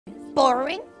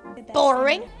Boring.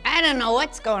 Boring. I don't know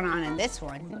what's going on in this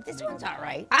one. This one's all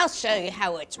right. I'll show you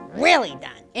how it's really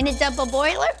done. In a double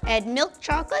boiler, add milk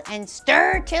chocolate and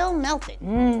stir till melted.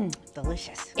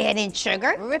 Delicious. Add in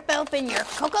sugar, rip open your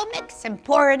cocoa mix and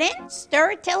pour it in.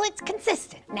 Stir it till it's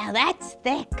consistent. Now that's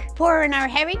thick. Pour in our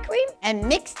heavy cream and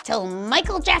mix till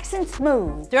Michael Jackson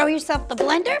smooth. Throw yourself the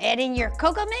blender, add in your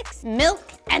cocoa mix, milk,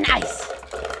 and ice.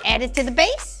 Add it to the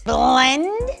base,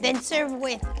 blend, then serve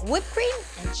with whipped cream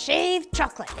and shaved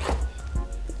chocolate.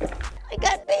 I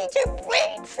got major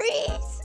brain freeze.